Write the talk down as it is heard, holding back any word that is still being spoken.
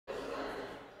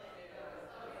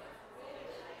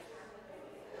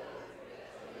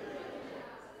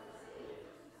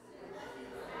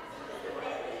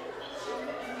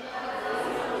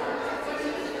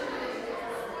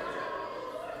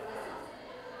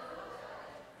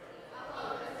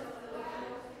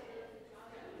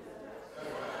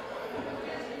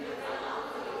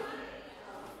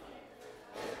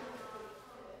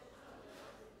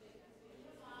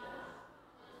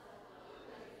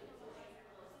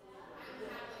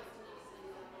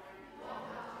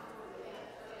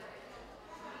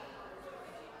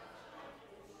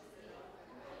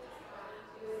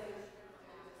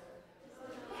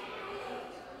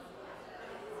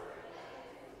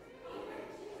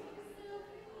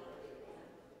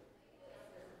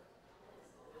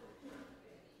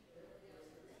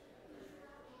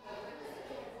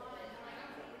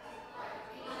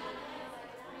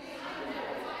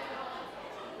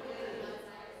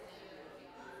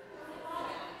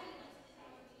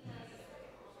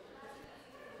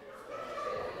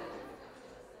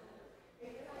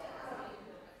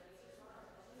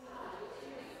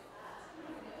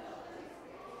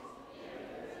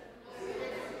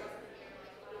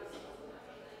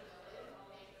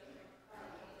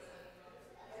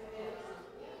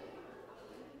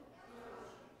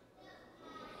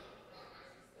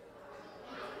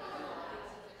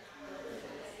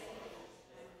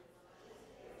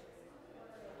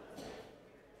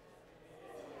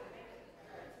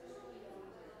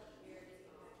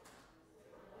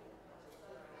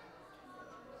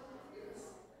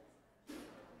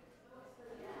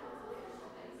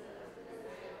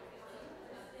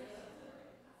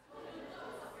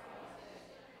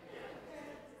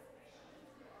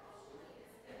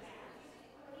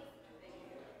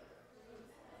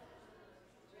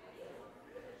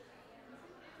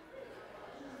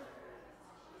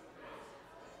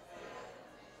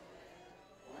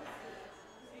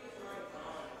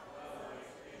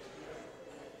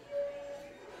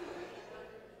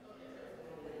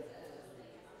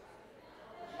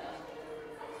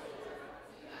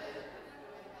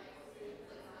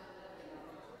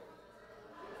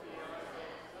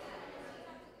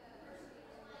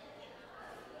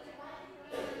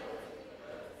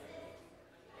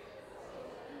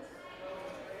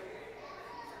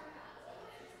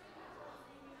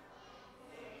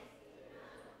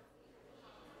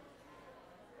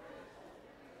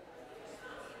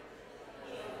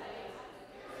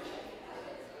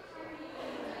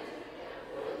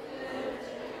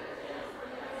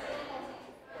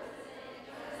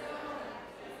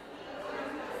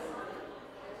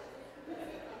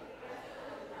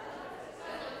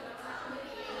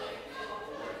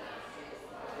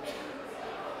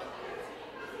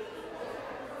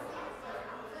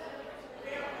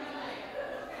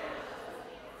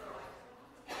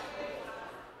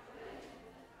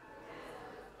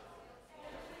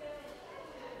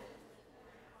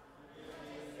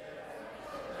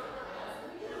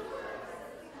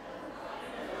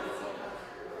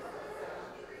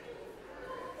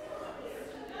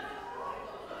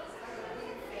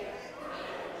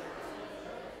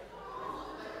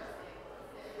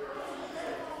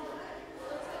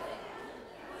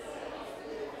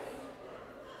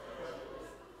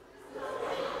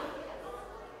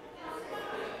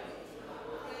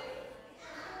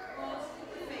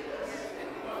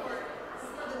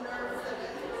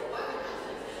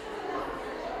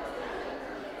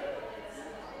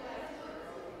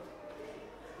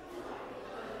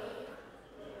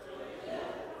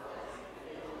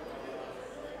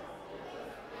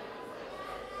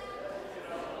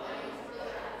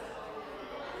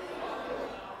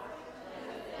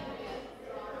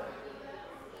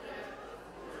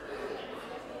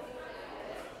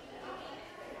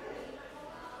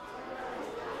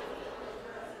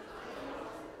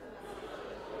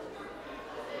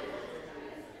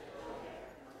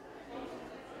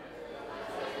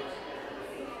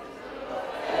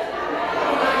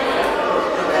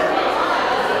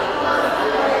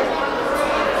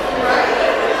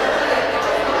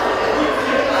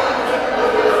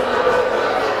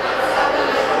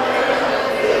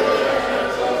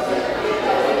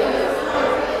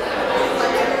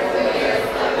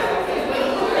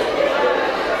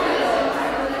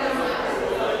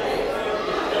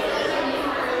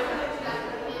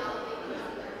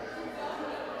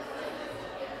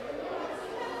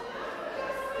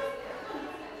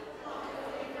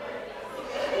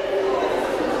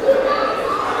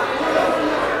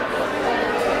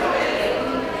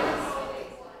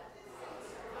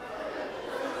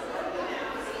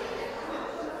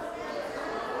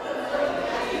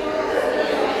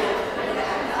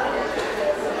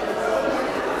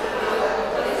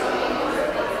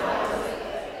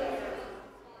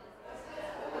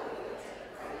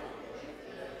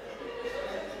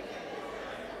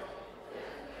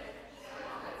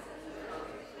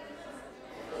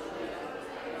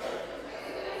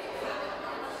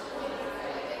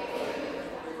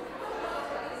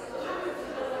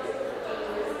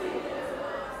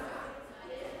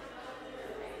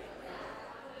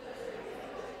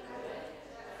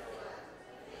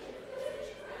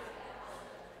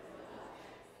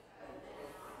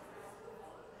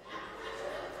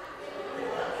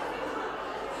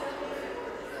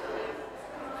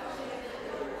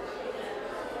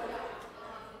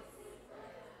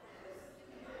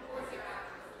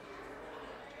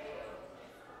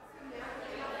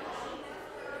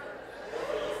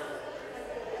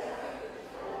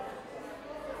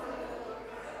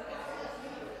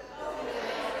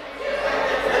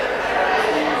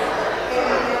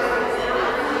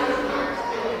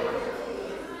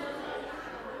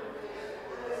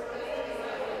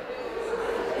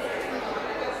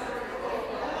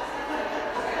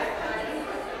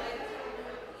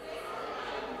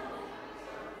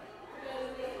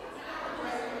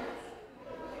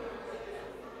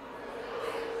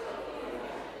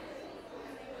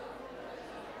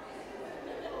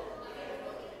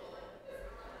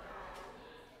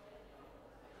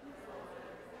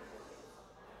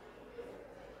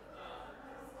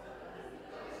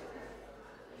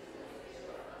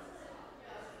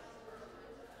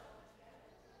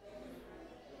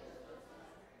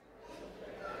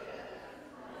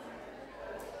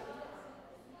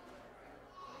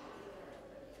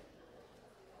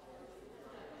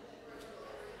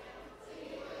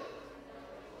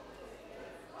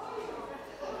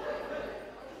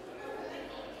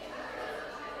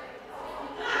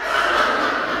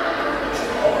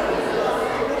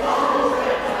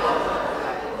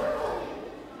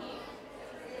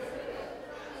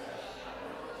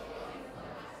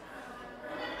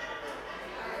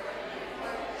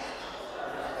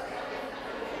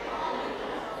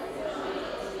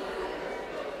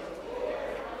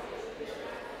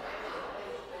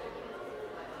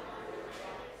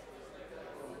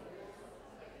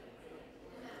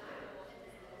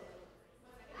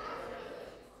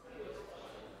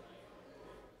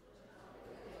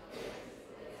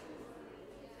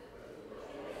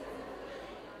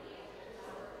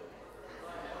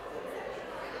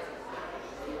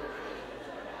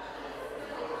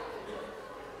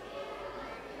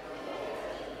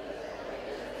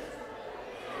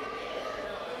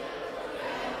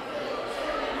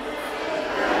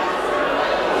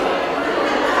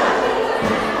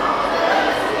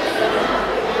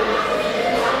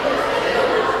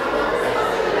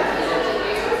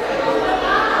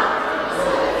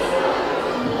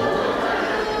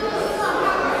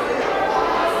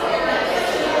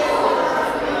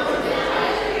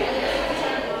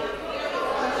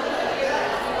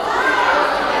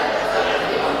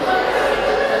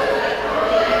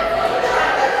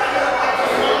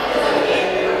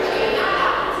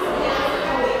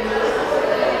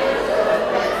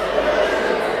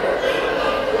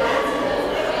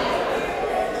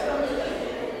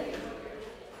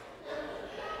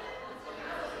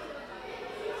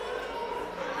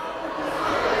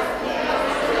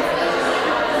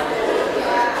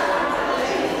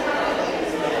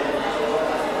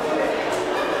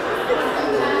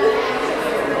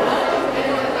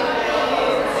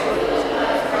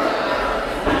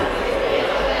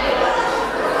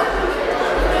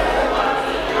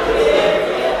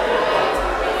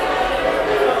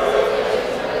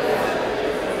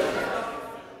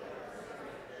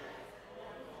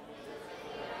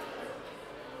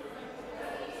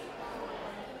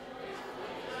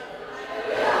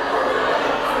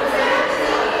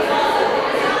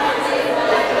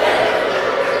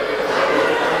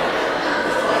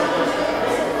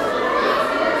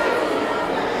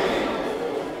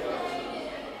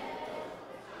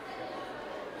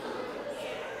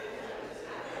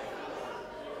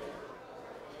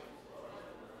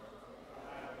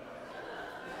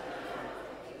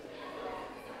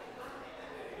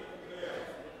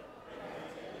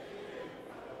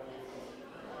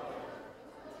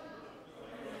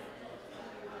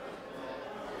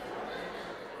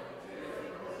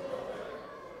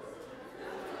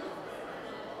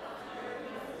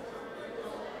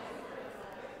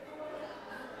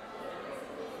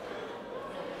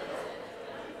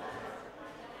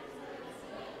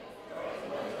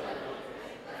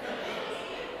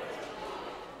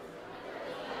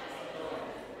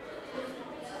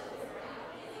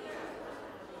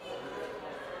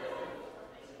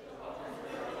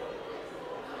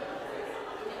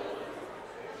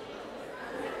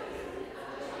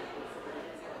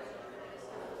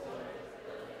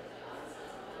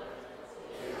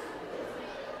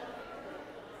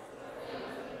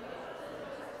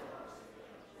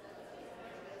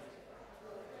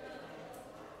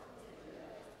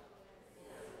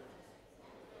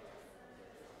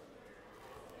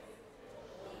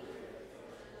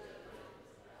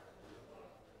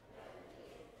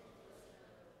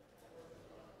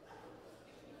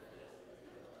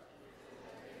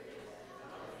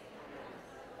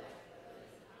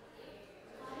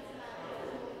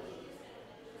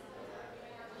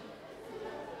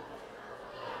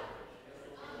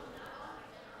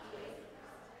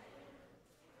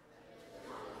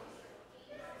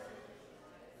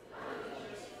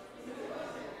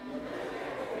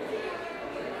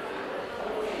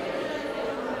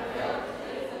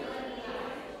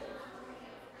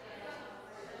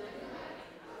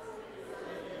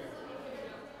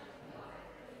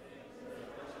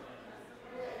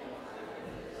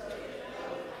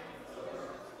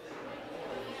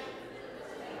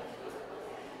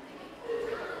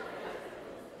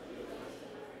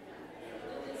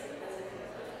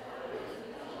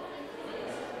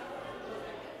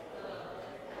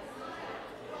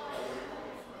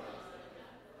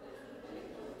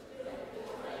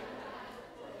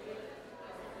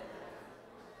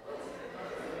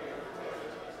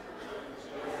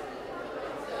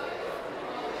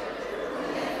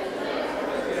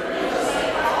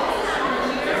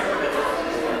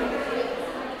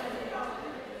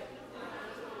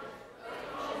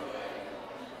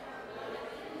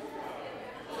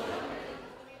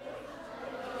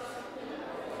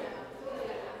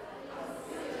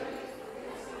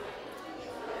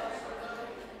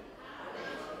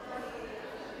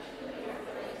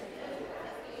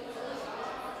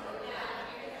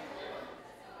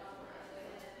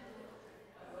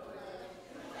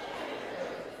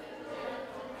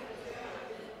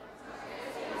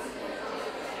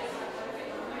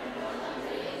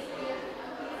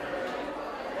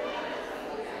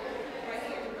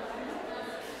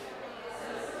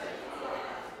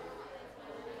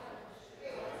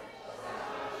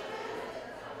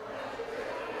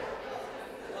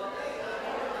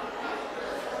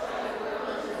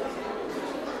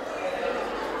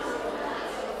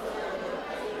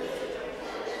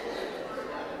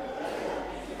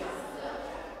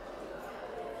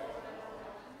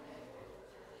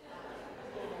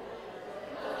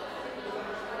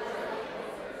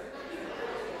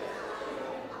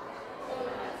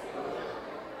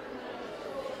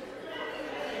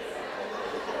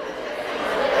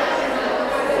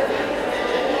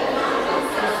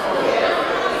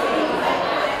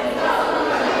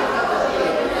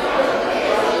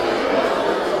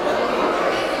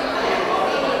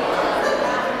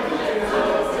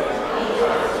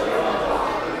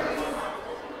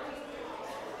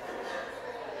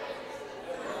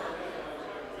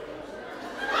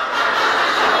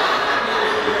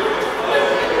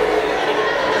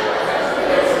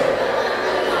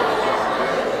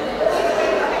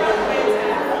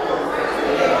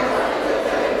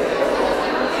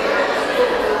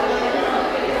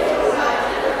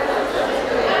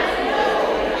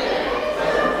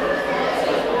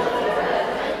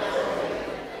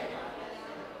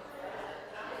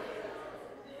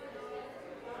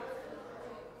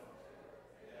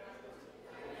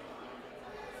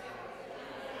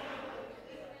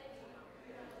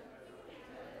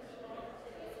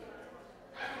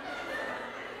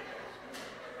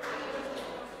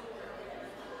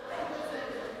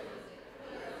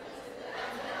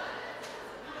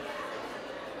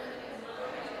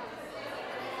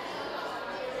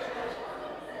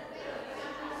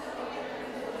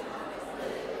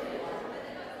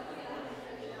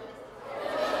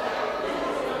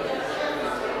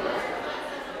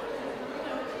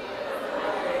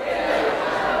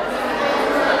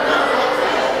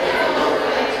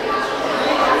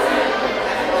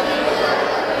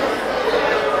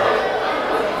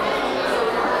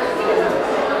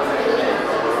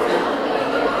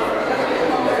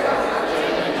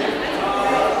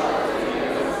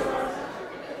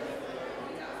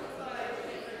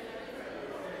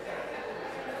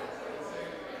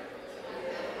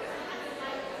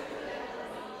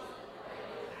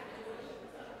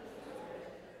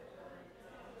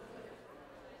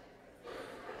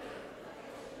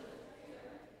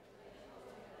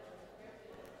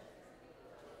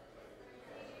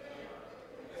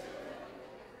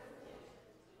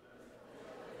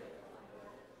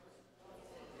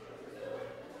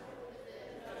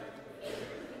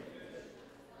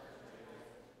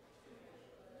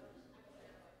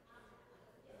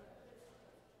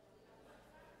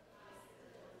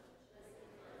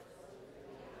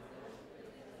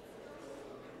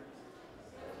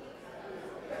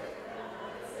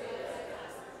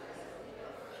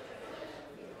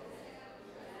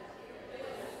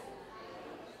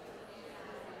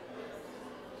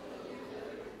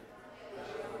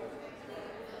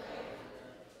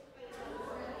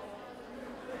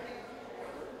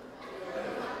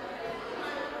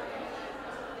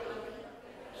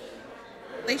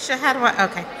Alicia, how do I?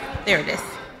 Okay, there it is.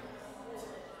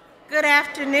 Good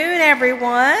afternoon,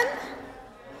 everyone.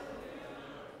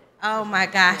 Oh my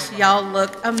gosh, y'all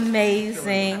look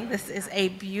amazing. This is a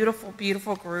beautiful,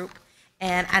 beautiful group.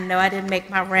 And I know I didn't make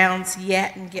my rounds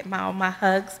yet and get all my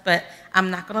hugs, but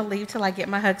I'm not going to leave till I get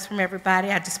my hugs from everybody.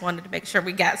 I just wanted to make sure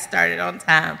we got started on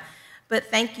time. But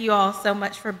thank you all so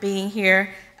much for being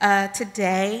here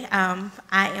today. I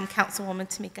am Councilwoman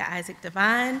Tamika Isaac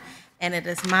Devine, and it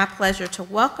is my pleasure to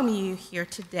welcome you here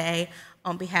today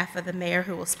on behalf of the mayor,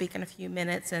 who will speak in a few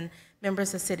minutes, and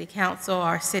members of City Council,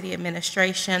 our city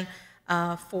administration,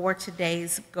 for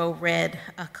today's Go Red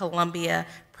Columbia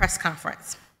press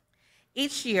conference.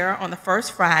 Each year on the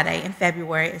first Friday in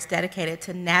February is dedicated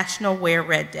to National Wear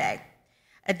Red Day,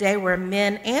 a day where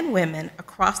men and women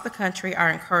across the country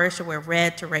are encouraged to wear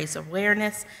red to raise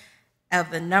awareness of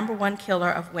the #1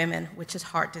 killer of women, which is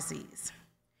heart disease.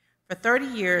 For 30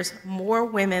 years, more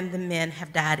women than men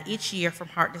have died each year from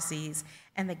heart disease,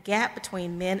 and the gap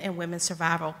between men and women's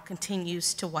survival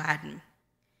continues to widen.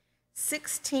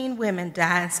 16 women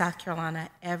die in South Carolina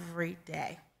every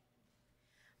day.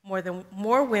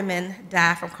 More women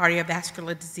die from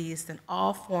cardiovascular disease than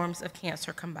all forms of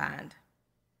cancer combined.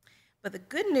 But the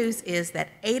good news is that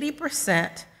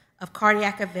 80% of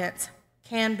cardiac events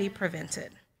can be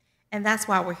prevented. And that's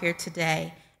why we're here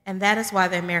today. And that is why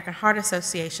the American Heart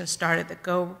Association started the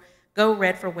Go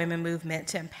Red for Women movement,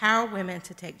 to empower women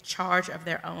to take charge of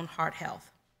their own heart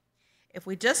health. If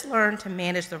we just learn to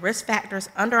manage the risk factors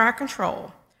under our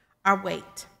control, our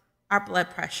weight, our blood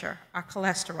pressure, our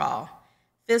cholesterol,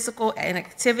 physical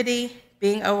inactivity,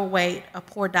 being overweight, a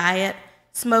poor diet,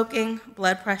 smoking,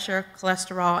 blood pressure,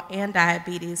 cholesterol, and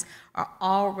diabetes are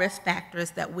all risk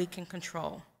factors that we can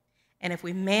control. And if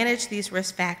we manage these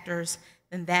risk factors,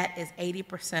 then that is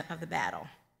 80% of the battle.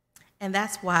 And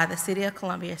that's why the City of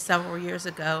Columbia several years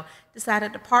ago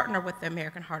decided to partner with the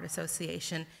American Heart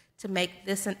Association to make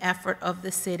this an effort of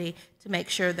the city to make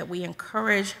sure that we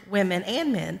encourage women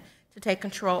and men to take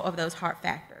control of those heart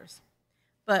factors.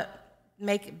 But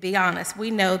be honest,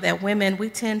 we know that women, we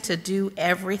tend to do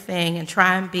everything and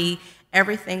try and be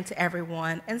everything to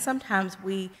everyone, and sometimes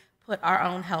we put our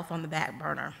own health on the back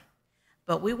burner.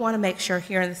 But we want to make sure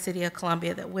here in the City of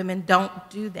Columbia that women don't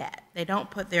do that. They don't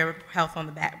put their health on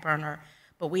the back burner,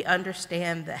 but we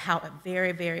understand that how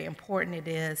very, very important it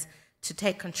is to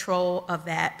take control of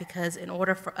that, because in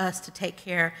order for us to take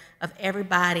care of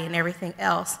everybody and everything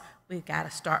else, we've got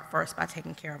to start first by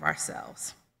taking care of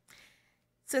ourselves.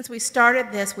 Since we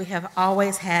started this, we have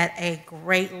always had a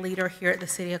great leader here at the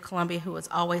City of Columbia who has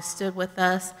always stood with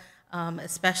us,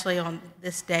 especially on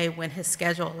this day when his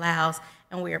schedule allows,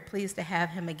 and we are pleased to have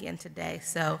him again today.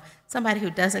 So somebody who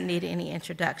doesn't need any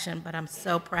introduction, but I'm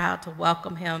so proud to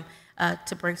welcome him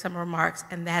to bring some remarks,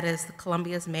 and that is the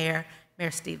Columbia's Mayor,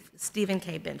 Mayor Stephen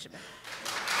K. Benjamin.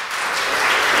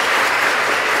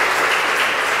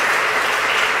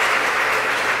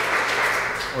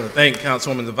 I want to thank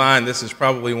Councilwoman Devine. This is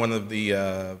probably one of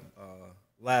the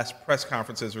last press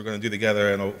conferences we're going to do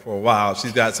together for a while.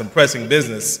 She's got some pressing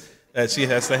business that she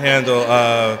has to handle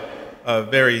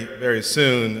very, very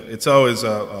soon. It's always an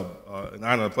honor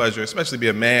and a pleasure, especially to be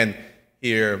a man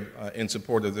here in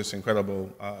support of this incredible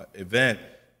event.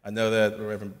 I know that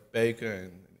Reverend Baker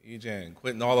and EJ and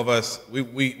Quentin, all of us, we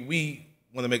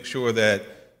want to make sure that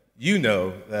you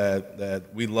know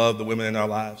that we love the women in our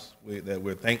lives, that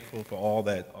we're thankful for all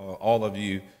that all of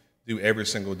you do every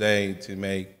single day to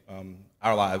make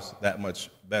our lives that much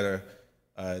better.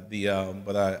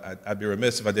 But I'd be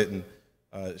remiss if I didn't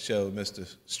show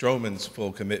Mr. Stroman's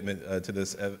full commitment to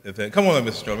this event. Come on,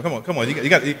 Mr. Stroman. Come on.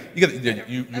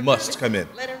 You must come in.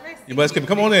 You must come.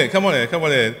 Come on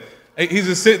in. Hey, he's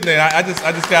just sitting there. I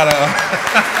just gotta.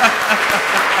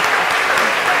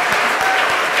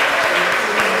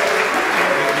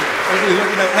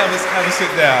 Have a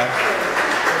sit down.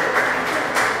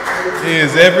 He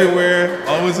is everywhere,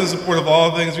 always in support of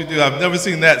all things we do. I've never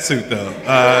seen that suit though.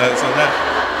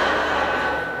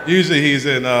 Usually he's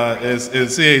in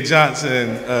C.A.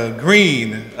 Johnson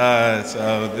green.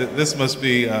 So this must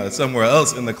be somewhere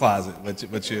else in the closet,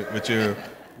 which you're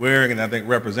wearing, and I think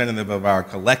representative of our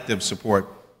collective support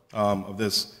of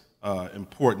this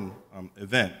important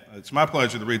event. It's my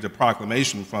pleasure to read the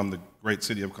proclamation from the great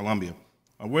city of Columbia.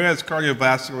 Whereas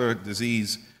cardiovascular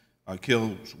disease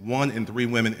kills 1 in 3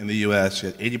 women in the U.S.,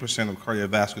 yet 80% of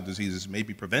cardiovascular diseases may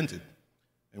be prevented.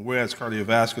 And whereas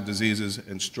cardiovascular diseases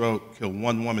and stroke kill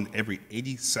 1 woman every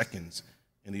 80 seconds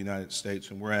in the United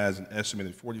States, and whereas an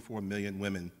estimated 44 million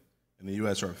women in the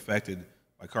U.S. are affected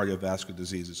by cardiovascular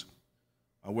diseases.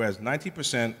 Whereas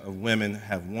 90% of women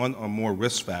have 1 or more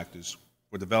risk factors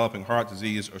for developing heart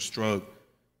disease or stroke,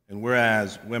 And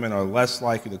whereas women are less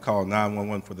likely to call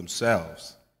 911 for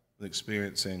themselves when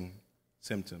experiencing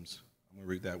symptoms, I'm going to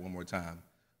read that one more time.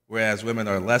 Whereas women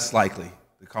are less likely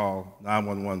to call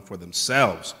 911 for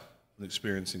themselves when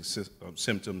experiencing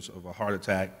symptoms of a heart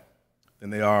attack than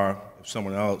they are if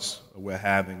someone else were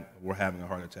having a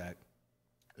heart attack.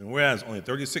 And whereas only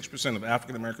 36% of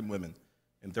African American women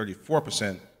and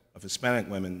 34% of Hispanic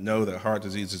women know that heart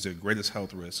disease is their greatest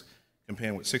health risk,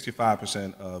 compared with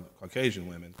 65% of Caucasian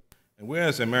women. And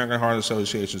whereas the American Heart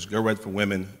Association's Go Red for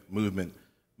Women movement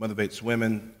motivates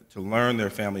women to learn their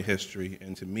family history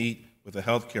and to meet with a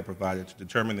healthcare provider to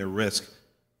determine their risk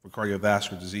for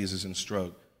cardiovascular diseases and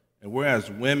stroke. And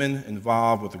whereas women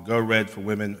involved with the Go Red for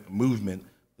Women movement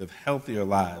live healthier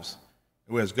lives,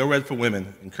 and whereas Go Red for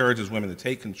Women encourages women to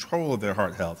take control of their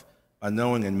heart health by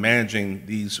knowing and managing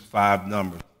these 5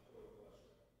 numbers: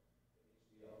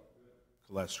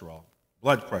 cholesterol,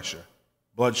 blood pressure,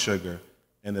 blood sugar,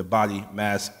 and the body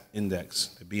mass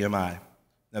index, the BMI.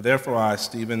 Now therefore I,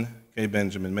 Stephen K.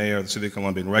 Benjamin, Mayor of the City of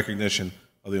Columbia, in recognition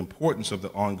of the importance of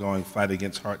the ongoing fight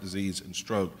against heart disease and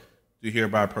stroke, do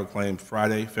hereby proclaim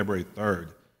Friday, February 3rd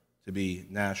to be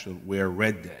National Wear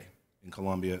Red Day in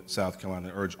Columbia, South Carolina,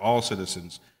 and urge all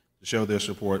citizens to show their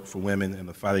support for women and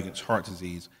the fight against heart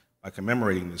disease by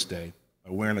commemorating this day,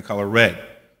 by wearing the color red,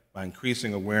 by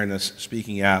increasing awareness,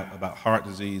 speaking out about heart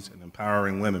disease, and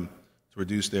empowering women to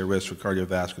reduce their risk for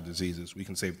cardiovascular diseases. We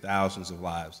can save thousands of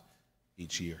lives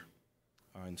each year.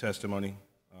 In testimony,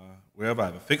 wherever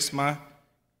I've affixed my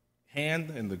hand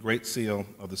in the great seal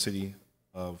of the City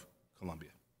of Columbia.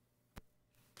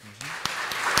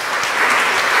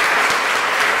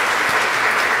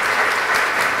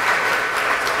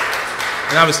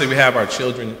 And obviously we have our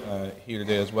children here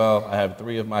today as well. I have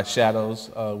 3 of my shadows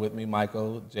with me,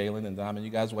 Michael, Jalen, and Diamond.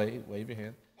 You guys wave your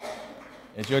hand.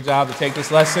 It's your job to take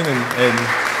this lesson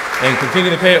and continue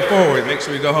to pay it forward. Make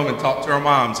sure we go home and talk to our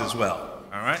moms as well.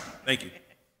 All right? Thank you.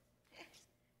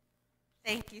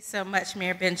 Thank you so much,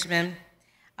 Mayor Benjamin.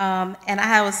 And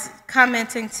I was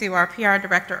commenting to our PR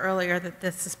director earlier that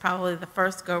this is probably the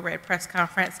first Go Red press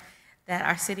conference that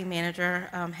our city manager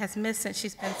has missed since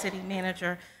she's been city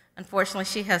manager. Unfortunately,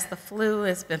 she has the flu,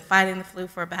 has been fighting the flu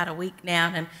for about a week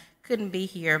now, and couldn't be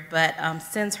here, but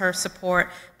sends her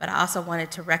support. But I also wanted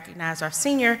to recognize our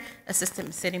senior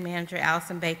assistant city manager,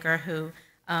 Allison Baker, who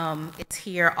is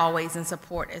here always in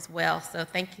support as well. So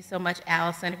thank you so much,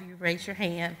 Allison, if you raise your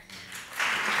hand.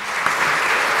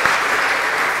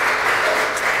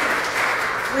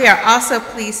 We are also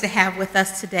pleased to have with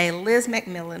us today Liz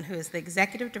McMillan, who is the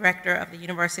Executive Director of the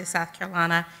University of South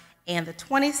Carolina and the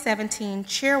 2017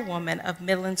 Chairwoman of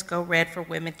Midland's Go Red for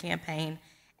Women campaign.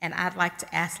 And I'd like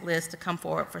to ask Liz to come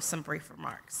forward for some brief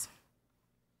remarks.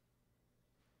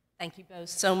 Thank you both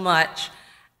so much.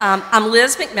 I'm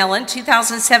Liz McMillan,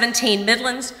 2017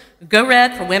 Midland's Go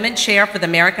Red for Women Chair for the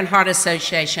American Heart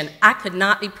Association. I could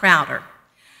not be prouder.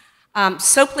 I'm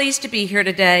so pleased to be here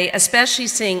today, especially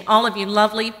seeing all of you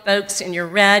lovely folks in your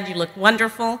red. You look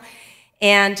wonderful,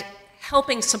 and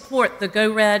helping support the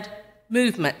Go Red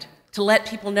movement to let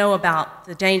people know about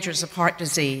the dangers of heart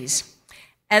disease.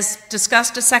 As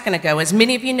discussed a second ago, as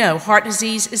many of you know, heart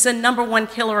disease is the #1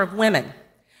 killer of women.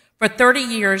 For 30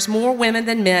 years, more women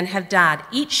than men have died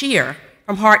each year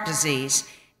from heart disease,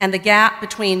 and the gap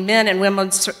between men and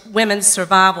women's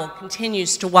survival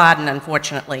continues to widen,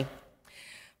 unfortunately.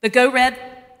 The Go Red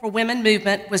for Women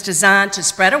movement was designed to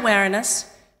spread awareness,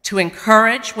 to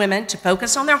encourage women to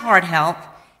focus on their heart health,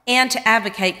 and to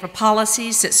advocate for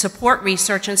policies that support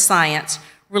research and science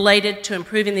related to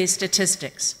improving these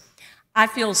statistics. I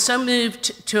feel so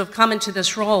moved to have come into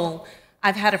this role.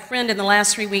 I've had a friend in the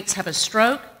last 3 weeks have a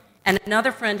stroke, and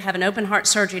another friend have an open heart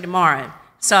surgery tomorrow.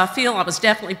 So I feel I was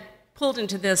definitely pulled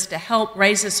into this to help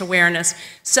raise this awareness.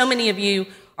 So many of you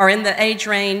are in the age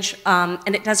range,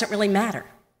 and it doesn't really matter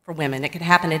for women. It could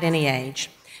happen at any age.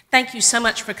 Thank you so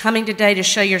much for coming today to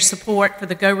show your support for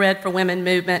the Go Red for Women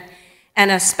movement.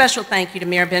 And a special thank you to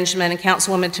Mayor Benjamin and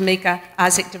Councilwoman Tamika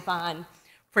Isaac Devine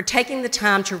for taking the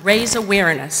time to raise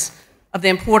awareness of the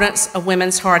importance of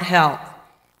women's heart health.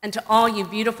 And to all you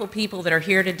beautiful people that are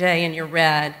here today in your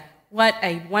red, what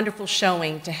a wonderful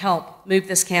showing to help move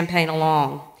this campaign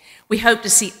along. We hope to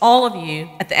see all of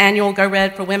you at the annual Go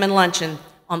Red for Women luncheon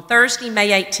on Thursday, May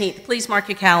 18th. Please mark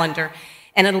your calendar,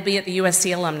 and it'll be at the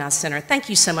USC Alumni Center. Thank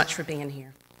you so much for being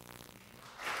here.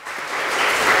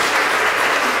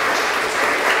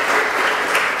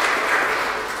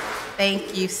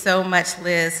 Thank you so much,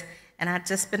 Liz. And I've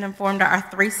just been informed that our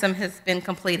threesome has been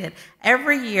completed.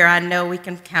 Every year, I know we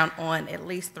can count on at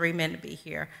least 3 men to be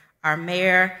here. Our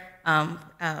mayor,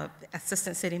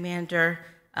 assistant city manager,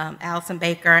 Allison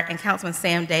Baker, and Councilman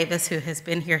Sam Davis, who has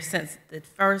been here since the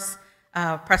first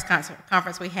press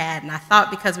conference we had. And I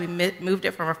thought because we moved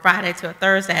it from a Friday to a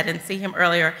Thursday, I didn't see him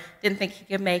earlier, didn't think he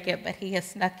could make it, but he has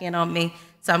snuck in on me.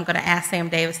 So I'm going to ask Sam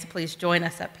Davis to please join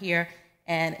us up here.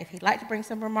 And if he'd like to bring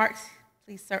some remarks,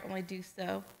 please certainly do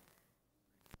so.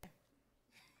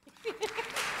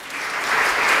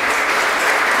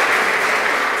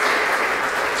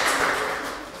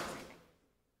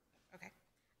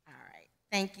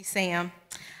 Thank you, Sam.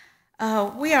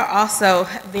 We are also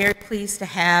very pleased to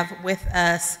have with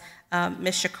us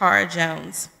Ms. Shakara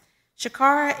Jones.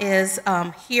 Shakara is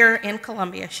here in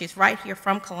Columbia. She's right here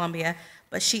from Columbia,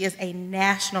 but she is a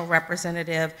national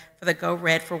representative for the Go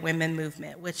Red for Women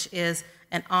movement, which is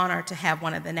an honor to have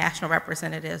one of the national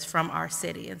representatives from our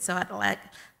city. And so I'd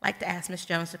like to ask Ms.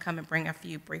 Jones to come and bring a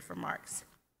few brief remarks.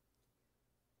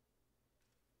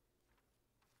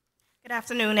 Good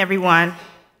afternoon, everyone.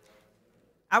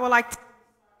 I would like to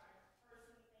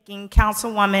thank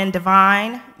Councilwoman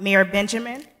Devine, Mayor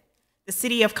Benjamin, the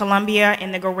City of Columbia,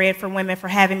 and the Go Red for Women for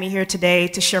having me here today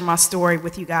to share my story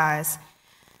with you guys.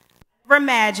 Never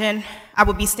imagine I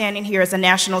would be standing here as a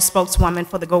national spokeswoman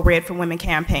for the Go Red for Women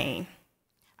campaign.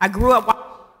 I grew up with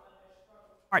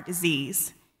heart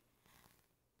disease.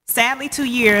 Sadly, 2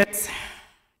 years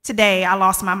today, I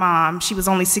lost my mom. She was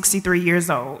only 63 years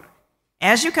old.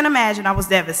 As you can imagine, I was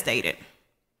devastated.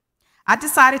 I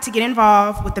decided to get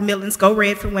involved with the Midlands Go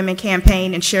Red for Women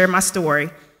campaign and share my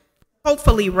story,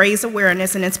 hopefully raise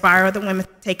awareness and inspire other women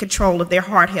to take control of their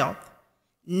heart health,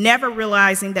 never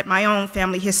realizing that my own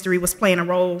family history was playing a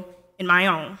role in my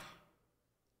own.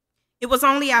 It was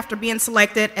only after being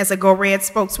selected as a Go Red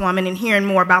spokeswoman and hearing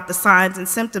more about the signs and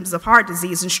symptoms of heart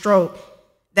disease and stroke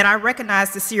that I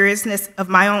recognized the seriousness of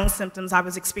my own symptoms I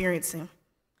was experiencing.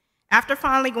 After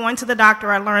finally going to the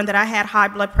doctor, I learned that I had high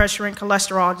blood pressure and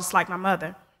cholesterol, just like my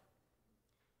mother.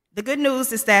 The good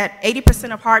news is that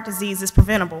 80% of heart disease is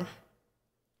preventable.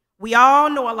 We all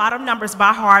know a lot of numbers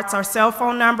by heart, our cell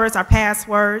phone numbers, our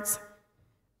passwords,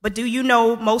 but do you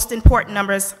know most important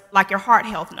numbers like your heart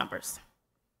health numbers?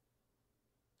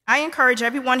 I encourage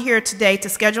everyone here today to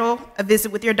schedule a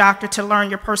visit with your doctor to learn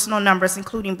your personal numbers,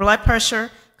 including blood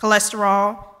pressure,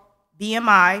 cholesterol,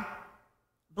 BMI,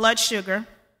 blood sugar,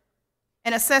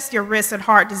 and assess your risk of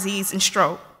heart disease and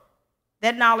stroke.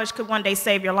 That knowledge could one day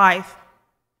save your life.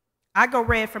 I go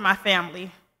red for my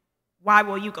family. Why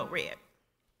will you go red?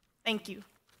 Thank you.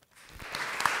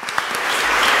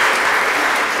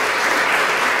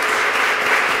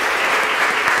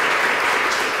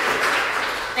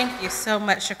 Thank you so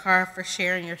much, Shakara, for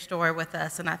sharing your story with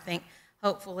us, and I think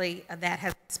hopefully that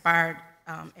has inspired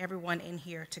everyone in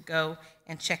here to go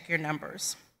and check your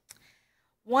numbers.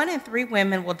 1 in 3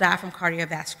 women will die from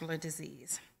cardiovascular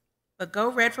disease, but Go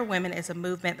Red for Women is a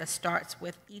movement that starts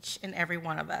with each and every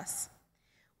one of us.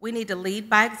 We need to lead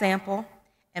by example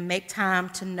and make time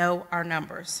to know our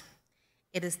numbers.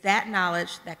 It is that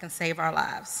knowledge that can save our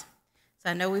lives. So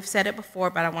I know we've said it before,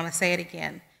 but I want to say it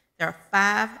again. There are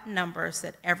 5 numbers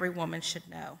that every woman should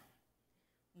know.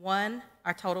 1,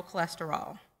 our total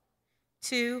cholesterol.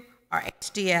 2, our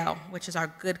HDL, which is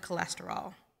our good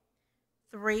cholesterol.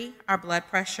 3, our blood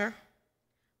pressure.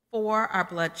 4, our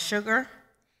blood sugar.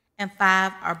 And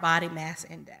 5, our body mass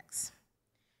index.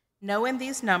 Knowing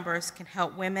these numbers can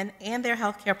help women and their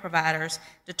healthcare providers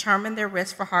determine their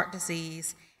risk for heart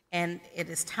disease, and it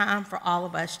is time for all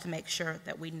of us to make sure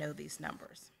that we know these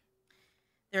numbers.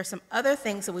 There are some other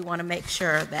things that we want to make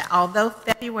sure that although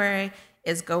February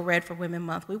is Go Red for Women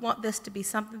Month, we want this to be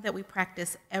something that we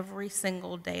practice every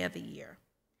single day of the year.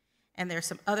 And there are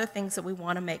some other things that we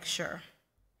want to make sure.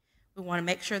 We want to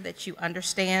make sure that you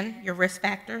understand your risk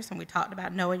factors, and we talked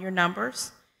about knowing your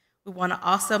numbers. We want to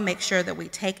also make sure that we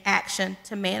take action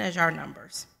to manage our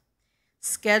numbers.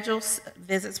 Schedule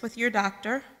visits with your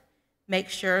doctor. Make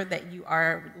sure that you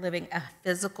are living a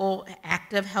physical,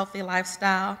 active, healthy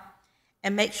lifestyle.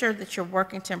 And make sure that you're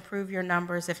working to improve your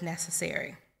numbers if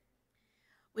necessary.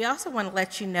 We also want to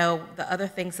let you know the other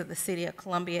things that the City of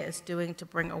Columbia is doing to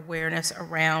bring awareness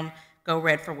around Go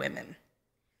Red for Women.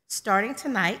 Starting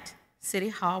tonight, City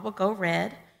Hall will go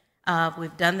red.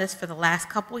 We've done this for the last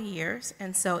couple years,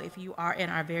 and so if you are in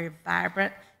our very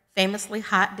vibrant, famously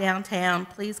hot downtown,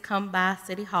 please come by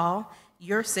City Hall,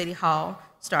 your City Hall,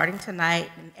 starting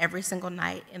tonight and every single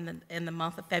night in the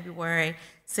month of February.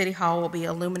 City Hall will be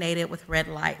illuminated with red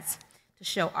lights to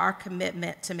show our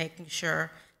commitment to making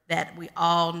sure that we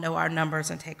all know our numbers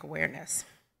and take awareness.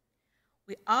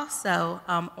 We also,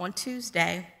 on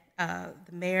Tuesday, the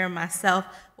mayor and myself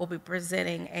will be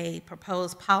presenting a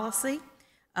proposed policy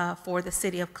for the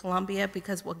City of Columbia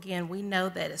because, well, again, we know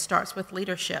that it starts with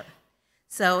leadership.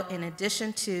 So in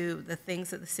addition to the things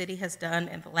that the city has done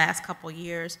in the last couple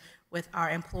years with our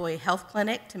employee health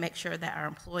clinic to make sure that our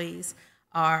employees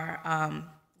are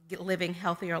living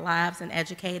healthier lives and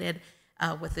educated,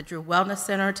 with the Drew Wellness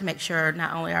Center to make sure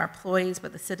not only our employees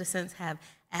but the citizens have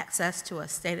access to a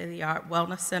state-of-the-art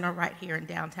wellness center right here in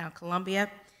downtown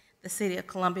Columbia. The City of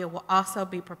Columbia will also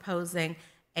be proposing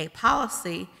a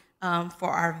policy for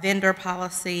our vendor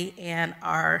policy and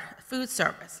our food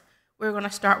service. We're going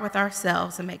to start with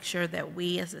ourselves and make sure that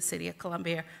we as the City of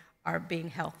Columbia are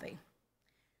being healthy.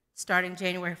 Starting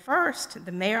January 1st,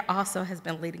 the mayor also has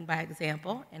been leading by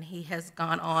example, and he has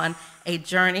gone on a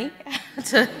journey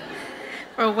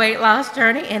for a weight loss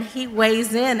journey, and he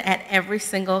weighs in at every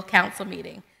single council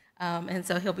meeting. And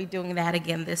so he'll be doing that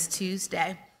again this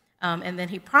Tuesday. And then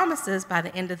he promises by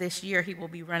the end of this year he will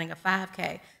be running a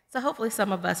 5K. So hopefully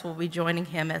some of us will be joining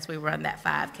him as we run that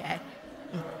 5K.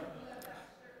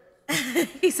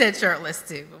 He said shirtless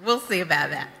too, but we'll see about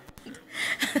that.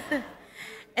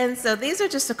 And so these are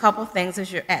just a couple things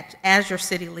as your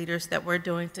city leaders that we're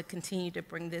doing to continue to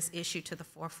bring this issue to the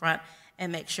forefront and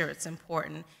make sure it's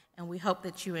important. And we hope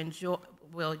that you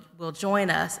will join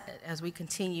us as we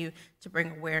continue to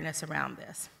bring awareness around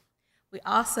this. We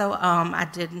also,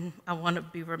 I want to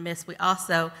be remiss, we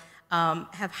also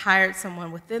have hired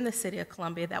someone within the City of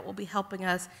Columbia that will be helping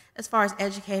us as far as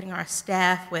educating our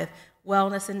staff with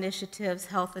wellness initiatives,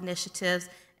 health initiatives.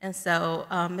 And so,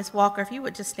 Ms. Walker, if you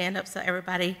would just stand up so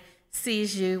everybody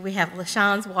sees you. We have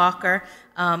LaShawn Walker,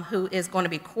 who is going to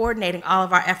be coordinating all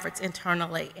of our efforts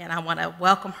internally, and I want to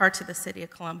welcome her to the City of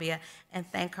Columbia and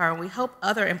thank her. And we hope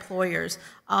other employers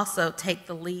also take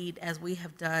the lead, as we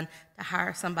have done, to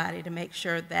hire somebody to make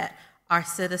sure that our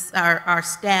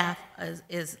staff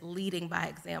is leading by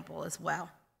example as well.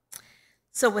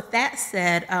 So with that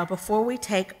said, before we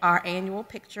take our annual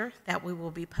picture that we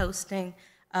will be posting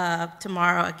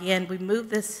tomorrow, again, we moved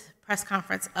this press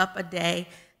conference up a day.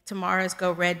 Tomorrow's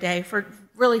Go Red Day for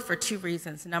two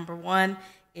reasons. Number one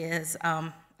is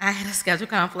I had a schedule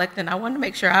conflict and I wanted to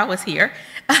make sure I was here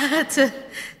to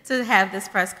have this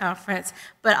press conference.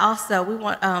 But also we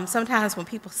want, sometimes when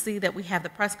people see that we have the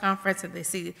press conference and they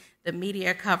see the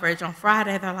media coverage on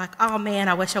Friday, they're like, oh man,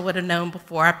 I wish I would have known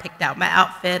before I picked out my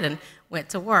outfit and went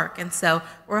to work. And so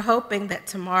we're hoping that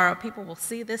tomorrow people will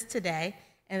see this today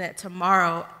and that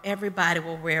tomorrow everybody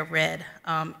will wear red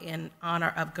in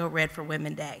honor of Go Red for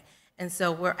Women Day. And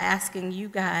so we're asking you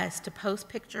guys to post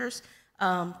pictures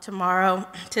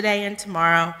today and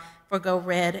tomorrow for Go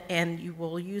Red, and you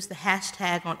will use the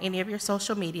hashtag on any of your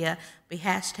social media, be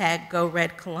hashtag Go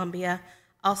Red Columbia.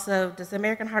 Also, does the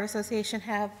American Heart Association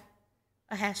have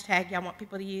a hashtag y'all want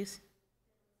people to use?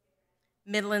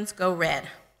 Midlands Go Red.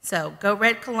 So Go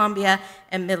Red Columbia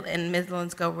and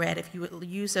Midlands Go Red. If you would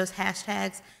use those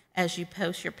hashtags as you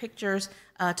post your pictures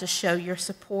to show your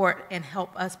support and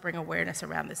help us bring awareness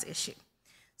around this issue.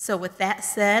 So with that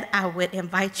said, I would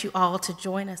invite you all to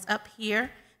join us up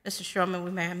here. Mr. Stroman, we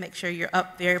may make sure you're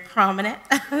up very prominent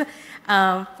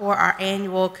for our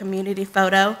annual community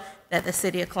photo that the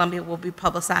City of Columbia will be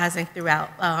publicizing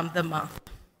throughout the month.